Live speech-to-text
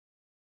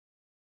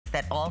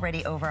that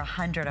already over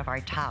 100 of our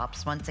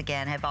tops, once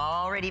again, have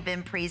already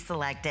been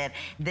pre-selected.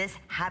 This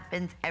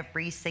happens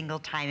every single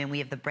time, and we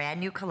have the brand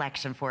new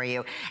collection for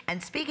you.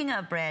 And speaking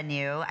of brand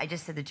new, I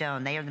just said to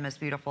Joan, they are the most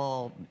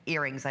beautiful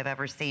earrings I've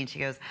ever seen. She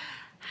goes,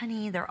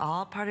 honey, they're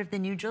all part of the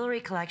new jewelry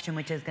collection,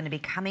 which is going to be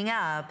coming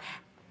up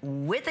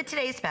with a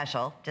Today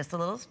Special. Just a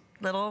little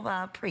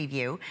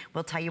preview.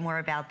 We'll tell you more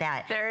about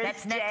that. Thursday,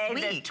 that's next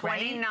week, the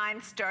 29th,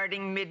 right?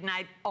 Starting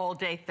midnight, all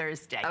day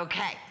Thursday.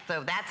 Okay,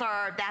 so that's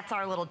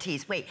our little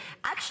tease. Wait,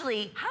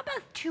 actually, how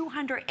about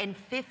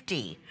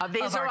 250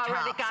 these are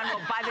already tops? gone. Well,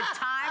 by the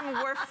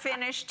time we're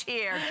finished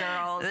here,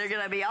 girls, they're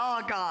gonna be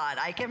all gone,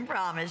 I can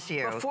promise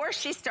you. Before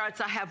she starts,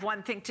 I have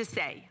one thing to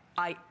say.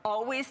 I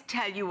always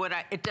tell you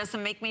it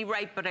doesn't make me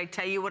right, but I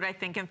tell you what I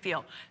think and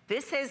feel.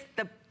 This is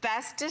the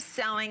fastest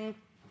selling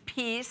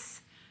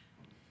piece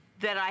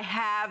that I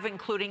have,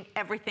 including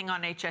everything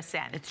on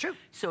HSN. It's true.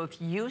 So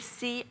if you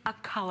see a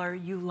color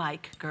you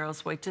like,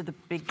 girls, wait till the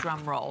big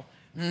drum roll.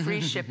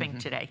 Free shipping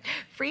today.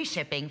 Free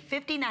shipping,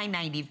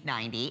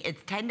 $59.90.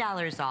 It's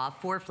 $10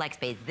 off, 4 flex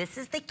pays. This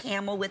is the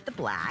camel with the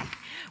black.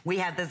 We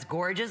have this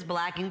gorgeous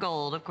black and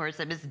gold, of course,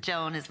 that Miss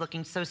Joan is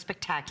looking so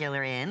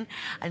spectacular in.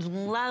 I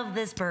love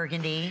this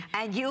burgundy.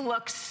 And you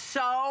look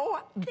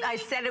so, I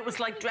said it was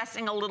like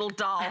dressing a little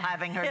doll,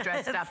 having her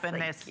dressed up in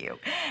this. Cute.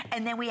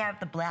 And then we have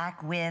the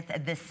black with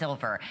the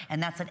silver,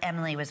 and that's what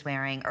Emily was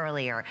wearing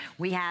earlier.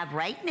 We have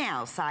right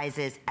now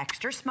sizes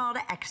extra small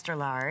to extra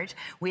large.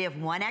 We have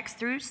 1X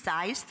through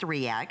size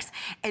 3X,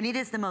 and it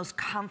is the most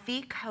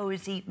comfy,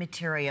 cozy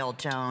material,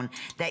 Joan,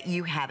 that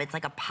you have. It's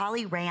like a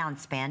poly rayon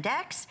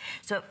spandex,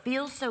 so it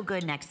feels so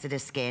good next to the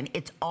skin.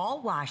 It's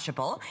all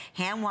washable,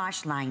 hand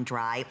wash, line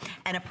dry,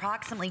 and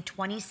approximately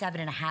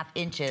 27.5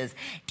 inches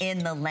in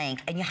the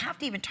length. And you have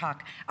to even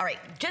talk, all right,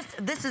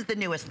 this is the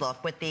newest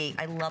look with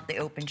I love the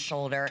open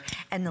shoulder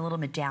and the little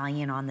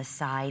medallion on the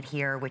side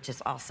here, which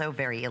is also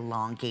very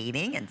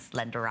elongating and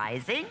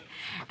slenderizing.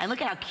 And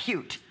look at how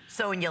cute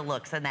Sonia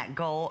looks in that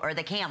gold, or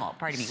the camel,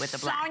 pardon me, with the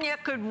black. Sonia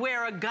could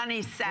wear a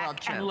gunny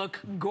sack and look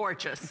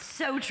gorgeous.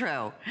 So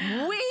true.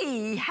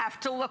 We have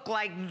to look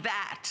like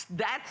that.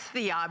 That's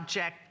the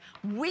object.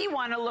 We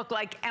want to look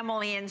like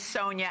Emily and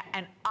Sonia,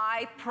 and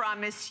I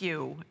promise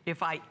you,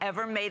 if I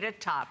ever made a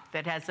top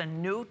that has a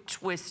new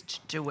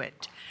twist to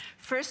it.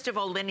 First of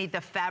all, Linny,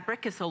 the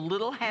fabric is a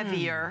little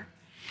heavier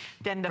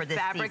than the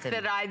fabric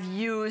that I've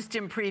used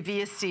in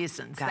previous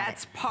seasons.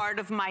 That's part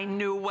of my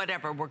new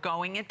whatever. We're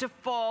going into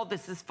fall.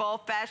 This is Fall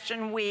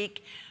Fashion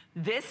Week.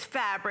 This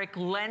fabric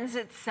lends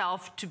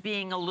itself to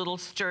being a little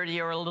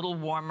sturdier, a little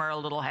warmer, a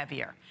little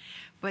heavier.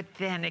 But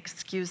then,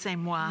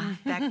 excusez-moi,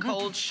 that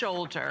cold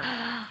shoulder,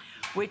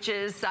 which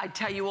is, I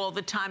tell you all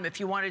the time, if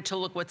you wanted to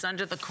look what's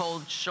under the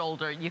cold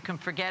shoulder, you can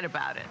forget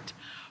about it.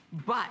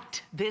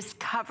 But this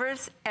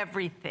covers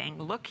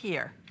everything. Look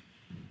here.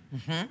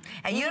 And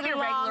you have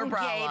your regular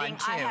bra on,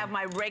 too. I have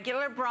my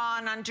regular bra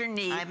on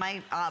underneath. I have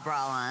my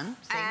bra on,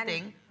 same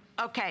thing.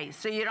 Okay,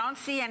 so you don't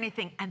see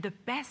anything. And the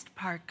best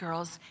part,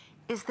 girls,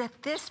 is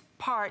that this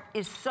part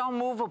is so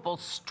movable,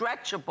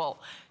 stretchable,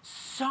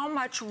 so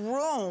much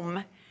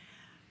room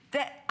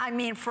that, I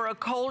mean, for a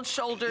cold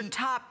shoulder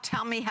top,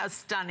 tell me how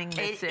stunning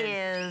this is. It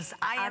is.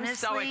 I am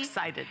so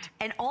excited.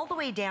 And all the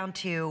way down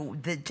to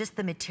just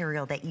the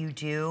material that you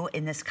do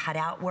in this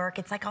cutout work.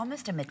 It's like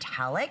almost a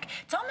metallic.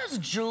 It's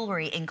almost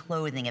jewelry in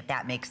clothing, if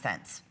that makes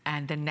sense.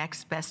 And the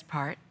next best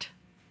part,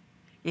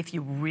 if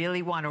you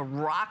really want to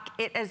rock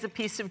it as a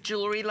piece of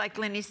jewelry, like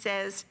Linny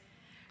says,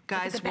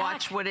 guys,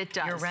 watch what it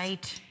does. You're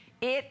right.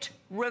 It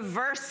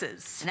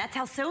reverses. And that's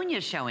how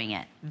Sonia's showing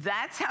it.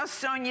 That's how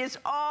Sonia's,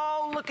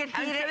 oh, look at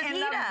Hida in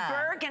the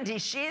burgundy.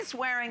 She's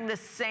wearing the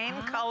same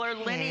color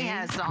Linny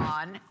has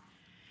on.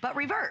 But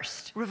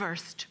reversed.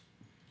 Reversed.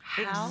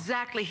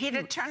 Exactly.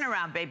 Hida, turn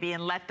around, baby,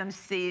 and let them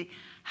see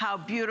how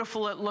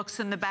beautiful it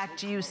looks in the back.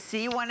 Do you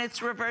see when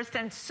it's reversed?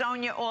 And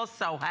Sonia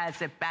also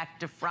has it back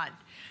to front.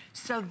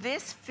 So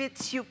this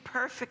fits you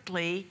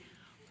perfectly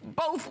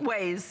both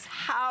ways.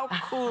 How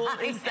cool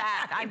is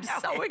that? I'm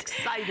so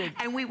excited.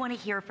 And we want to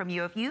hear from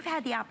you. If you've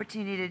had the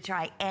opportunity to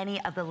try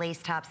any of the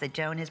lace tops that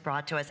Joan has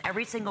brought to us,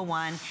 every single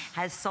one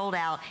has sold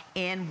out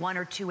in 1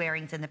 or 2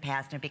 airings in the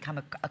past and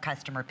become a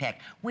customer pick.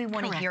 We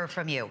want to hear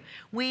from you.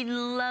 We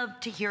love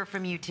to hear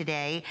from you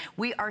today.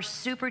 We are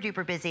super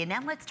duper busy. And now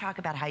let's talk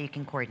about how you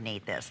can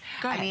coordinate this.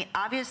 I mean,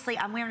 obviously,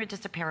 I'm wearing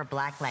just a pair of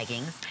black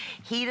leggings.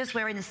 Hida's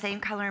wearing the same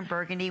color in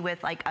burgundy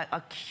with like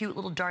a cute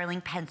little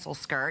darling pencil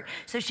skirt.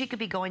 So she could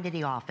be going to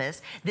the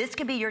office. This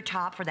could be your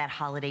top for that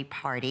holiday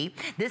party.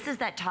 This is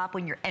that top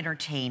when you're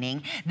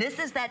entertaining. This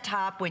is that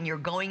top when you're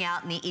going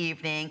out in the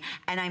evening.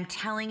 And I'm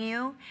telling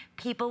you,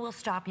 people will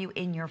stop you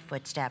in your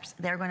footsteps.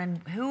 They're gonna,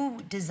 who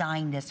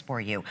designed this for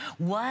you?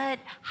 What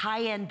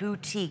high-end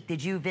boutique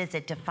did you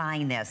visit to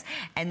find this?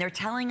 And they're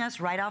telling us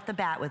right off the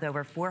bat, with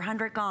over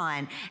 400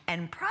 gone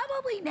and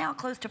probably now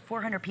close to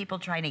 400 people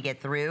trying to get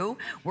through,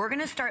 we're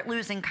gonna start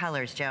losing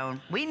colors,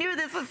 Joan. We knew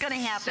this was gonna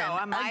happen. So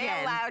am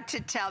I allowed to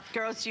tell,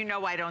 girls, you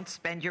know I don't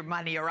spend your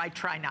money, or I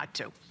try not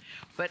to.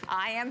 But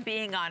I am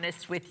being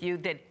honest with you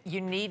that you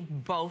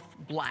need both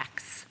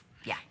blacks.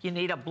 Yeah. You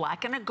need a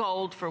black and a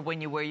gold for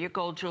when you wear your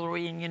gold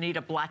jewelry, and you need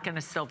a black and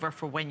a silver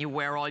for when you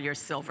wear all your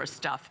silver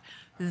stuff.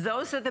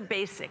 Those are the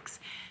basics.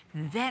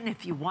 Then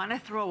if you want to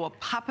throw a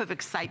pop of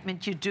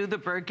excitement, you do the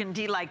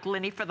burgundy like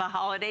Linny for the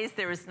holidays.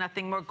 There is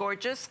nothing more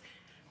gorgeous.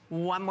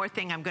 One more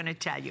thing I'm going to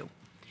tell you.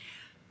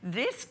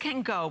 This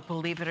can go,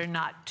 believe it or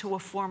not, to a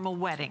formal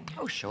wedding.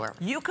 Oh, sure.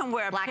 You can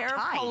wear a Black pair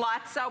tie. of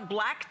palazzo,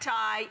 black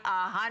tie,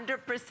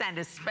 100%,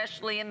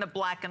 especially in the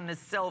black and the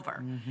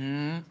silver.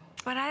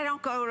 But I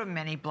don't go to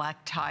many black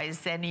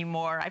ties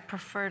anymore. I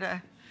prefer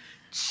to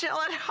chill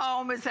at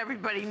home, as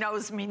everybody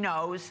knows me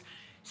knows.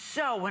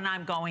 So when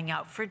I'm going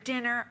out for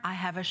dinner, I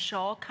have a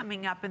shawl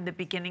coming up in the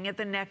beginning of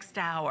the next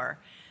hour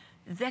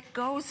that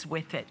goes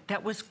with it,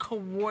 that was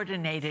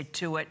coordinated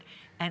to it,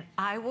 and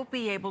I will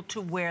be able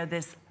to wear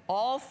this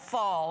all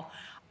fall.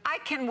 I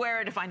can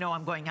wear it if I know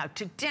I'm going out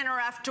to dinner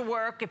after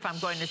work, if I'm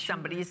going to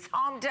somebody's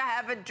home to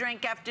have a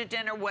drink after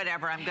dinner,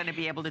 whatever, I'm going to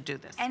be able to do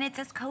this. And it's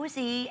as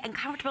cozy and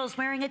comfortable as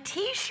wearing a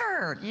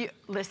t-shirt.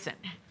 Listen,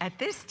 at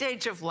this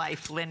stage of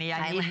life, Linny,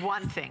 I need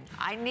one thing.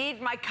 I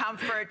need my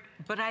comfort,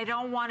 but I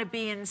don't want to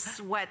be in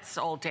sweats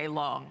all day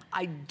long.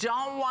 I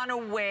don't want to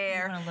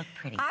wear... You want to look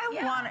pretty.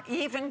 I want,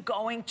 even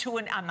going to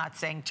an... I'm not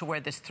saying to wear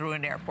this through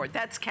an airport.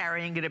 That's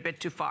carrying it a bit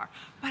too far.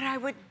 But I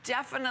would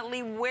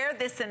definitely wear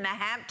this in the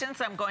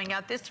Hamptons. I'm going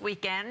out this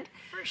weekend.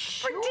 For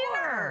sure. For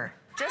dinner.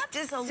 Just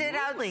Absolutely. to sit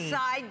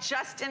outside.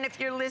 Justin, if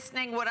you're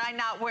listening, would I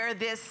not wear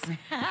this?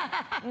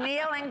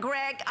 Neil and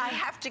Greg, I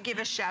have to give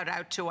a shout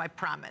out to, I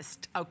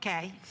promised,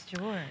 okay?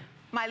 Sure.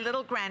 My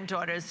little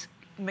granddaughters,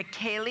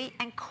 McKaylee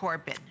and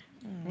Corbin.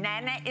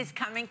 Nana is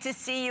coming to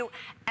see you,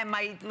 and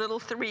my little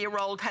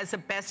 3-year-old has a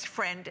best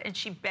friend, and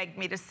she begged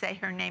me to say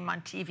her name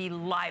on TV,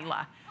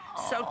 Lila.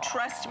 So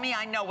trust me,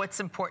 I know what's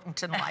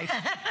important in life.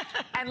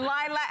 And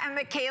Lila and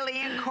McKaylee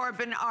and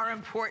Corbin are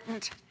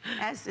important,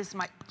 as is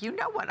my... You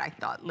know what I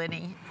thought,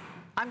 Linny?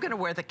 I'm going to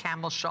wear the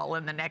camel shawl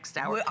in the next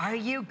hour. Well, are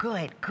you?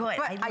 Good, good.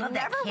 But I love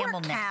that never wear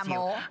camel next to you.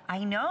 camel.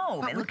 I know.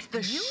 But It with looks the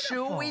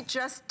beautiful. shoe we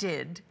just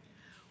did,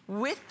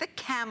 with the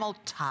camel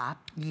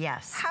top.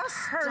 Yes. How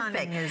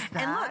stunning is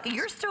that? And look,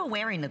 you're still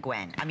wearing the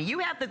Gwen. I mean, you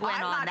have the Gwen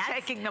on. I'm not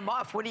taking them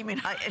off. What do you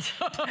mean?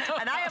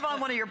 And I have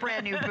on one of your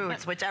brand new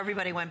boots, which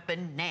everybody went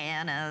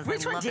bananas.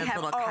 Which I one love do you this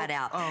have? little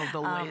cutout. Oh,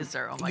 the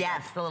laser. Oh my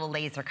yes, God. the little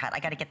laser cut. I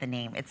got to get the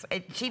name.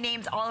 She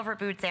names all of her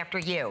boots after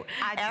you,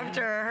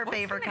 after her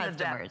favorite What's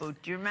the name customers. of that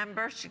boot? Do you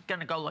remember? She's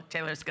gonna go look.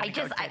 Taylor's gonna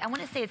go. I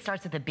want to say it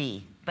starts with a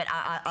B, but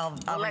I'll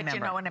let remember. you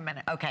know in a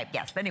minute. Okay,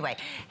 yes. But anyway,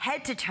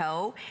 head to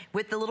toe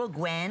with the little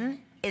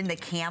Gwen in the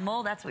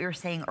camel, that's what you were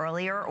saying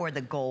earlier, or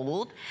the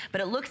gold, but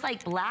it looks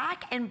like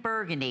black and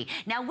burgundy.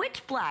 Now,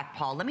 which black,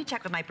 Paul? Let me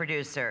check with my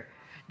producer.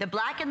 The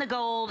black and the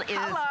gold is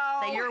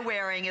that you're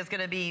wearing is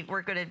gonna be,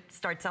 we're gonna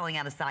start selling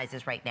out of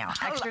sizes right now.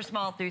 Hello. Extra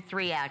small through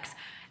 3X.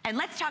 And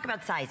let's talk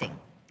about sizing.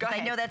 Go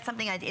ahead. I know that's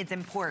something it's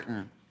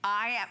important.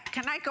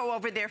 Can I go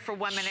over there for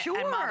 1 minute Sure.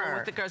 and model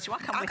with the girls? You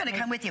want to come I'm with gonna me?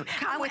 come with you.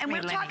 With and me,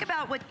 we'll talk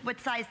about what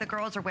size the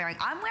girls are wearing.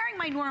 I'm wearing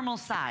my normal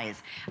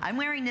size. I'm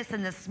wearing this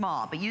in the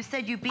small, but you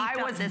said you beefed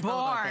I up was this a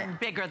little born bit.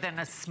 bigger than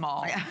a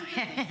small.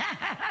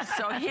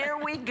 So here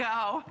we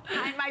go.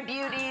 Hi, my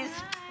beauties.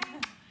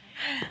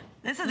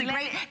 This is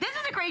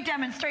a great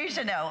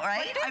demonstration, though,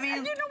 right? I mean,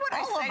 you know what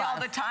I say all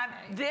the time?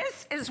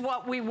 This is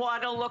what we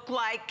want to look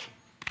like.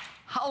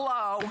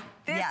 Hello.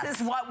 This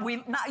is what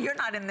we... you're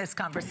not in this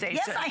conversation.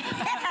 Yes,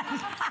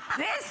 I am.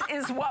 This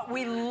is what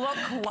we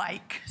look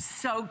like.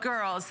 So,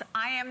 girls,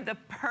 I'm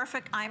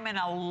in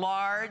a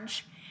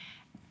large,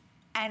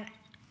 and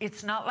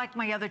it's not like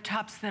my other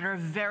tops that are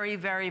very,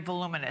 very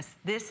voluminous.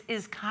 This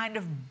is kind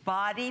of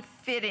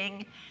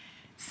body-fitting,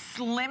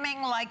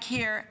 slimming like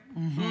here.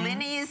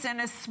 Linny is in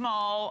a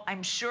small.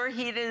 I'm sure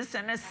Heat is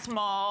in a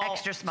small.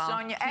 Extra small.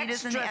 Sonia, Heat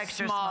is in the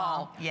extra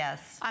small.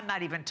 Yes. I'm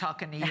not even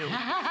talking to you.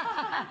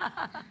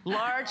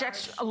 Large,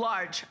 extra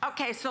large.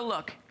 Okay, so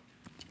look.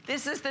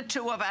 This is the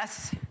two of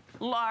us.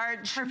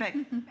 Large. Perfect.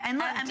 And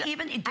look, and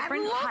even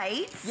different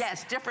heights.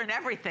 Yes, different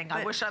everything.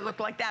 I wish I looked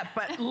like that.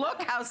 But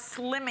look how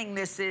slimming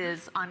this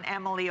is on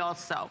Emily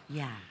also.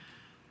 Yeah.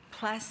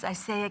 Plus, I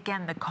say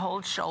again, the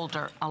cold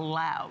shoulder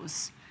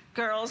allows.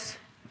 Girls,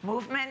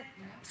 movement,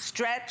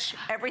 stretch,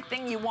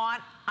 everything you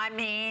want. I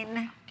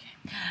mean...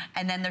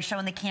 And then they're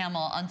showing the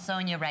camel on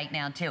Sonia right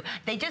now, too.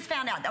 They just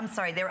found out, I'm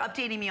sorry, they're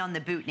updating me on the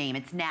boot name.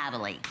 It's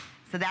Natalie.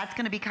 So that's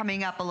going to be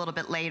coming up a little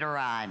bit later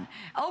on.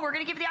 Oh, we're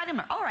going to give the item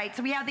number. All right,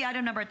 so we have the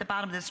item number at the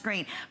bottom of the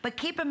screen. But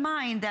keep in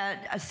mind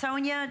that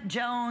Sonia,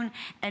 Joan,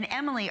 and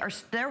Emily,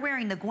 they're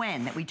wearing the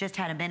Gwen that we just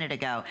had a minute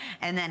ago.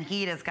 And then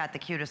Hita's got the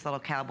cutest little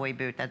cowboy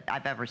boot that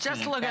I've ever seen.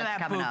 Just look at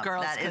that boot,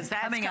 girls, because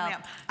that's coming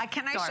up.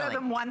 Can I show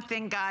them one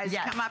thing, guys?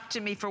 Yes. Come up to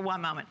me for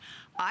one moment.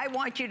 I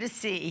want you to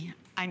see,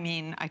 I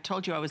mean, I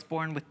told you I was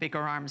born with bigger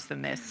arms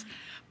than this,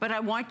 but I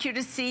want you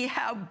to see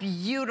how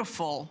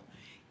beautiful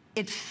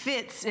it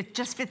fits. It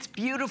just fits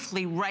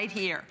beautifully right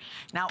here.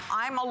 Now,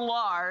 I'm a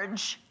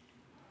large,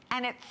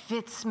 and it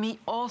fits me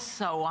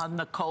also on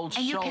the cold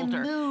shoulder. You can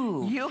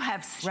move. You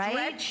have stretch,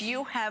 right?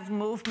 You have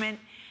movement,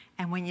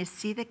 and when you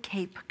see the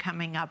cape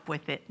coming up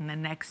with it in the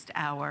next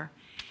hour,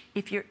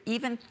 if you're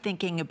even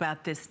thinking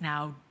about this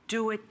now,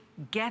 do it,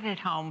 get it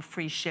home,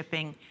 free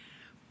shipping.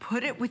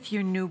 Put it with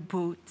your new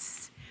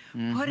boots.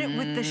 Put it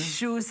with the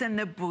shoes and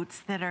the boots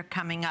that are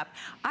coming up.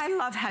 I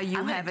love how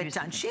you have it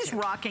done. She's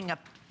rocking a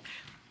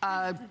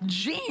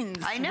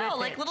jeans. I know,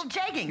 like little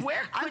jeggings.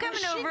 Where I'm could coming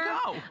she over.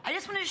 go? I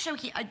just wanted to show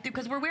you,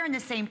 because we're wearing the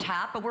same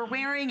top, but we're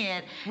wearing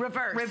it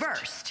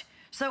reversed.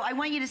 So I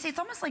want you to see, it's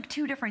almost like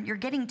two different, you're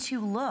getting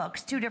two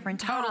looks, two different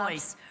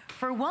tops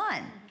for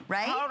one.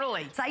 Right?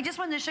 Totally. So I just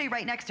wanted to show you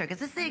right next to it,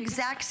 because it's the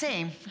exact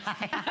same. Or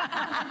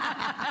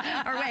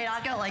wait,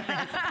 I'll go like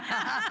this.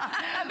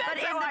 But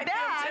in the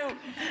back,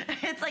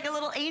 it's like a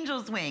little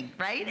angel's wing,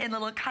 right? And a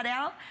little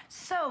cutout.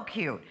 So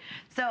cute.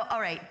 So,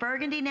 all right,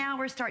 burgundy now,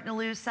 we're starting to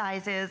lose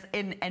sizes,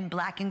 and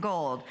black and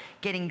gold,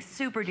 getting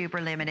super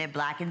duper limited.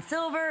 Black and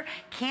silver,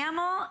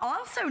 camel,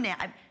 also now,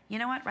 you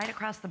know what? Right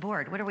across the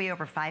board. What are we,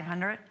 over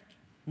 500?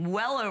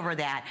 Well over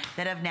that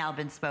have now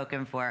been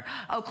spoken for.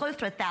 Oh, close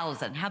to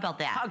 1,000. How about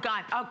that? Oh,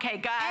 God. Okay,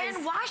 guys.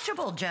 And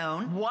washable,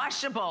 Joan.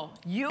 Washable.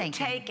 You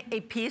take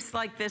a piece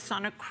like this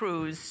on a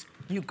cruise.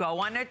 You go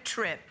on a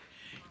trip.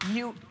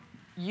 You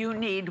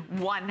need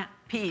one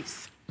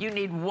piece. You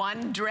need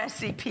one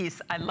dressy piece.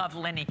 I love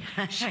Lenny.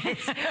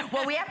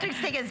 Well, we have to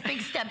take a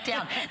big step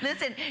down.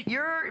 Listen,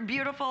 your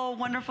beautiful,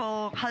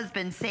 wonderful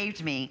husband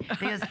saved me,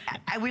 because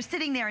I was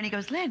sitting there and he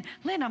goes, Lynn,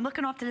 I'm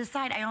looking off to the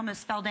side. I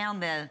almost fell down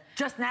the...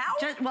 Just now?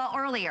 Well,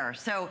 earlier.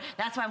 So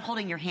that's why I'm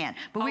holding your hand.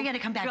 But we got to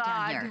come back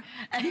down here.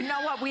 You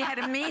know what? We had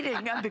a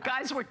meeting. The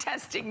guys were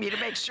testing me to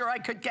make sure I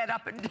could get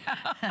up and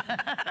down.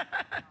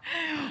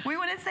 We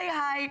want to say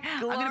hi.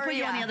 Gloria. I'm going to put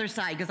you on the other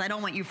side, because I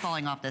don't want you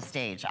falling off the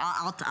stage.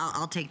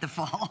 I'll take the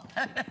fall.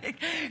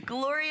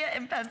 Gloria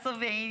in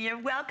Pennsylvania.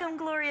 Welcome,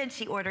 Gloria. And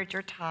she ordered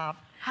your top.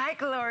 Hi,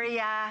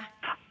 Gloria.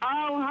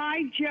 Oh,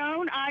 hi,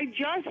 Joan. I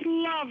just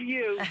love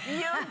you.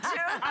 You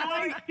too.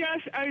 I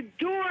just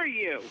adore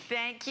you.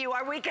 Thank you.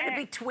 Are we going to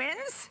be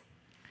twins?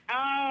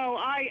 Oh,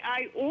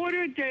 I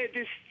ordered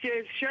the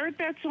shirt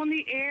that's on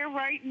the air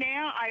right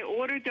now. I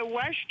ordered the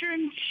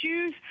Western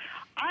shoes.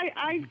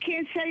 I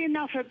can't say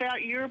enough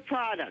about your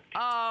product.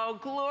 Oh,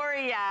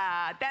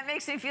 Gloria. That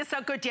makes me feel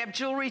so good. Do you have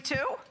jewelry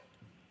too?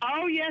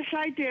 Oh, yes,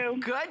 I do.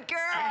 Good girl.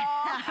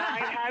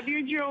 I have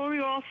your jewelry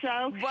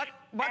also.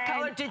 What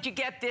color did you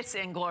get this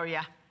in,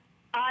 Gloria?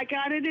 I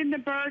got it in the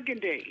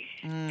burgundy.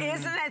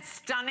 Isn't that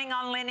stunning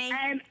on Lenny?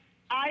 And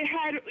I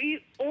had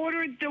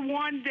ordered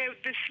the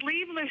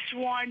sleeveless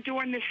one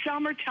during the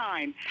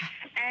summertime.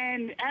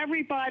 And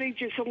everybody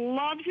just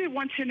loves it,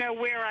 wants to know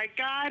where I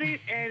got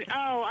it. And,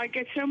 oh, I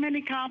get so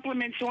many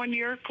compliments on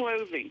your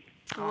clothing.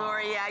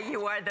 Gloria,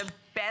 you are the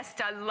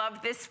best. I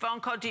love this phone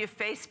call. Do you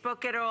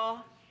Facebook at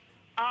all?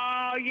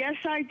 Oh, yes,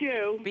 I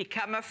do.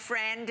 Become a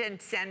friend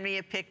and send me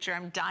a picture.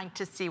 I'm dying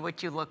to see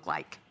what you look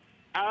like.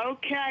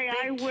 Okay,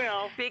 I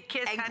will. Big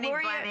kiss, And honey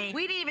Gloria, bunny.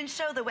 we didn't even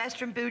show the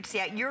Western boots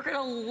yet. You're going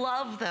to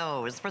love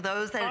those, for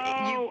those that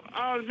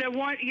the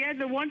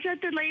ones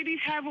that the ladies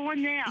have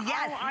on now.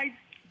 Yes. Oh, I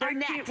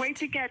can't wait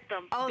to get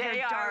them. Oh, They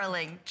they're are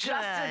darling.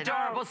 Just Good.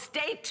 adorable.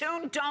 Stay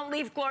tuned. Don't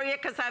leave, Gloria,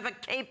 because I have a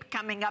cape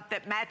coming up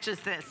that matches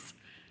this.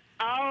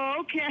 Oh,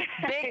 okay.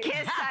 Big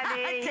kiss,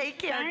 honey. Take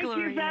care, Thank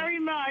Gloria. you very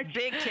much.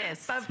 Big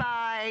kiss.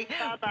 Bye-bye.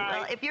 Bye-bye.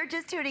 Well, if you're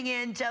just tuning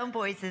in, Joan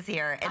Boyce is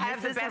here. And I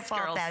have this the is best a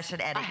fall girls.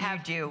 fashion edit. I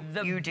have You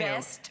the do.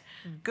 best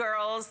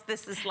girls.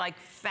 This is like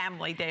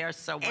family. They are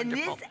so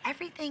wonderful. And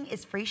everything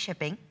is free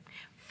shipping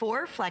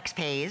for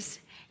FlexPays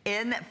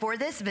for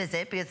this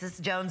visit, because this is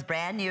Joan's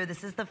brand new.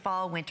 This is the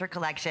fall winter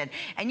collection.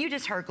 And you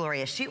just heard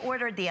Gloria. She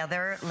ordered the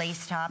other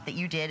lace top that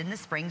you did in the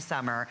spring,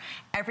 summer.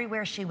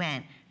 Everywhere she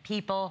went,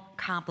 people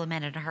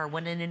complimented her,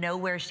 wanted to know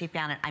where she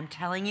found it. I'm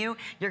telling you,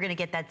 you're going to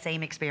get that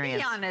same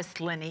experience. Be honest,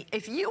 Lenny.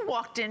 If you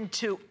walked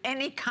into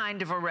any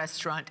kind of a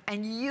restaurant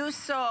and you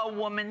saw a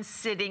woman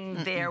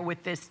sitting there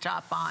with this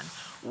top on,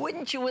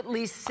 wouldn't you at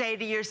least say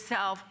to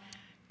yourself,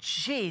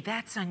 gee,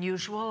 that's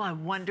unusual. I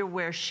wonder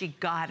where she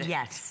got it.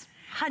 Yes,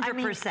 100%. I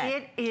mean,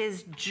 it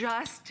is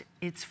just,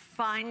 it's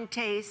fine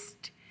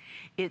taste,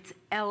 it's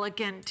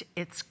elegant,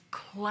 it's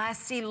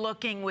classy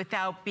looking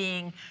without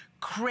being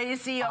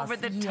crazy over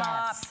the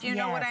top. You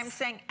know what I'm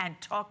saying? And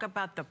talk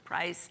about the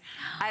price.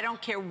 I don't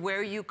care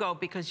where you go,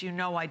 because you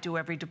know I do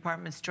every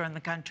department store in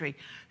the country.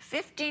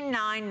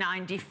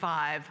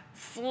 $59.95,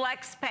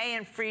 flex pay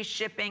and free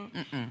shipping.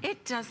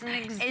 It doesn't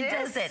exist. It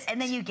doesn't. And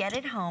then you get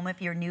it home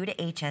if you're new to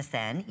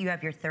HSN. You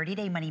have your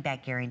 30-day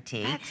money-back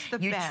guarantee. That's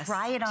the you best.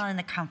 Try it on in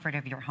the comfort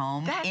of your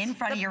home, in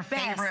front of your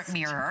favorite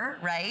mirror,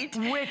 right?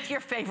 With your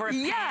favorite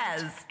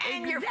pants.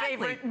 And your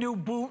favorite new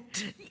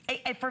boot.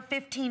 For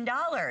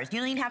 $15. You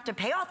don't even have to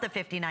pay off the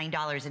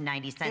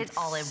 $59.90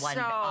 all in one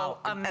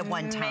at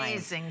one time.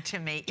 Amazing to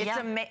me.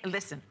 It's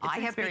listen, I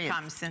have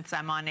become, since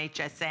I'm on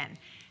HSN,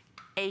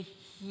 a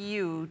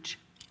huge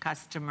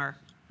customer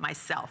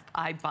myself.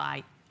 I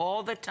buy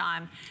all the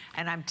time,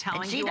 and I'm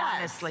telling you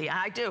honestly,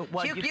 I do.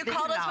 Well, you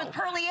called us with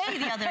Perlier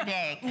the other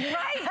day.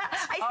 Right.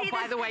 I see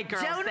by the way,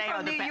 girls, Joan they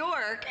from New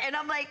York, and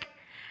I'm like,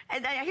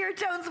 And I hear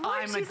Joan's voice.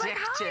 I'm She's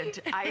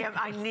addicted. Like, hi.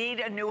 I need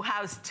a new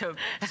house to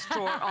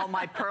store all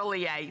my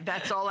Perlier.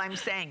 That's all I'm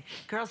saying.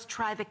 Girls,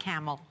 try the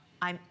camel.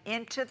 I'm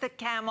into the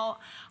camel.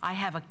 I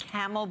have a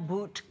camel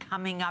boot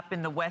coming up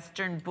in the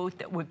Western boot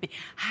that would be...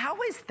 How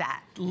is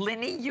that?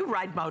 Linny, you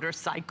ride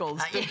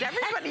motorcycles. Does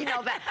everybody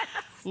know that?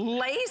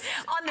 Lace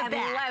on the and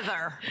back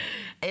leather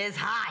is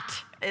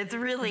hot. It's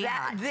really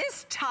hot.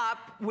 This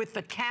top with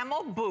the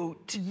camel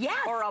boot, yes,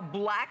 or a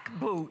black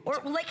boot,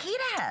 or like he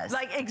has,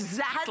 like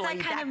exactly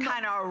has that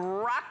kind of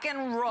rock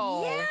and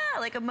roll. Yeah,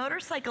 like a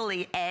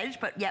motorcycle-y edge,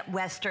 but yet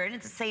Western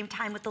at the same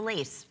time with the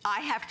lace.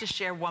 I have to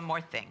share one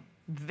more thing,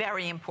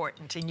 very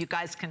important, and you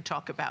guys can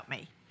talk about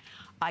me.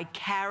 I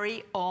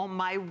carry all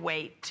my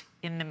weight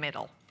in the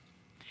middle.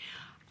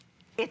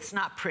 It's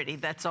not pretty,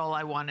 that's all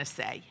I want to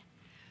say.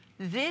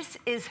 This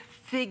is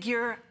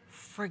figure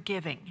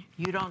forgiving.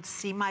 You don't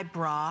see my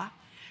bra.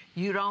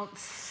 You don't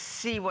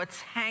see what's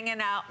hanging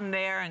out in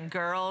there. And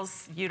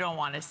girls, you don't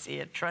want to see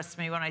it. Trust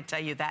me when I tell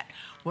you that.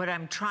 What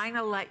I'm trying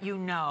to let you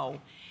know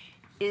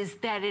is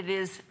that it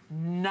is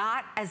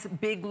not as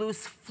big,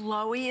 loose,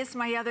 flowy as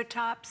my other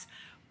tops,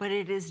 but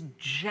it is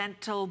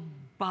gentle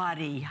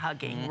body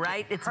hugging,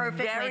 right? It's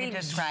Perfect very way to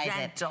describe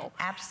gentle.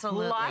 It.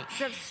 Absolutely.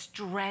 Lots of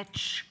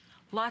stretch,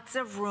 lots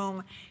of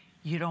room.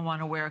 You don't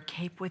want to wear a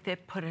cape with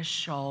it, put a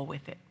shawl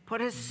with it.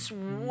 Put a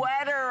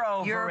sweater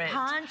over Your it.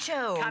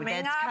 poncho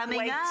coming that's up, coming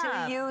wait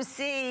up. till you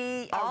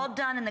see. All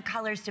done in the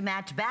colors to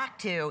match back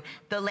to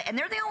the, and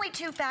they're the only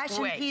two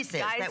fashion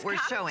pieces guys, that we're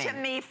showing. come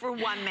to me for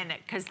 1 minute,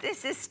 because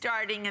this is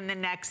starting in the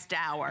next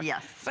hour.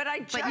 Yes. But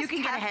I just you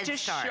can get a have head to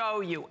start. show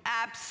you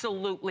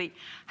absolutely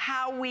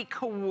how we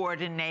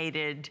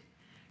coordinated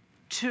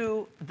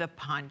to the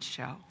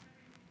poncho.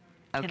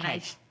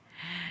 Okay.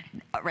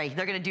 All right,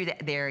 they're gonna do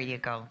that. There you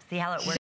go. See how it works?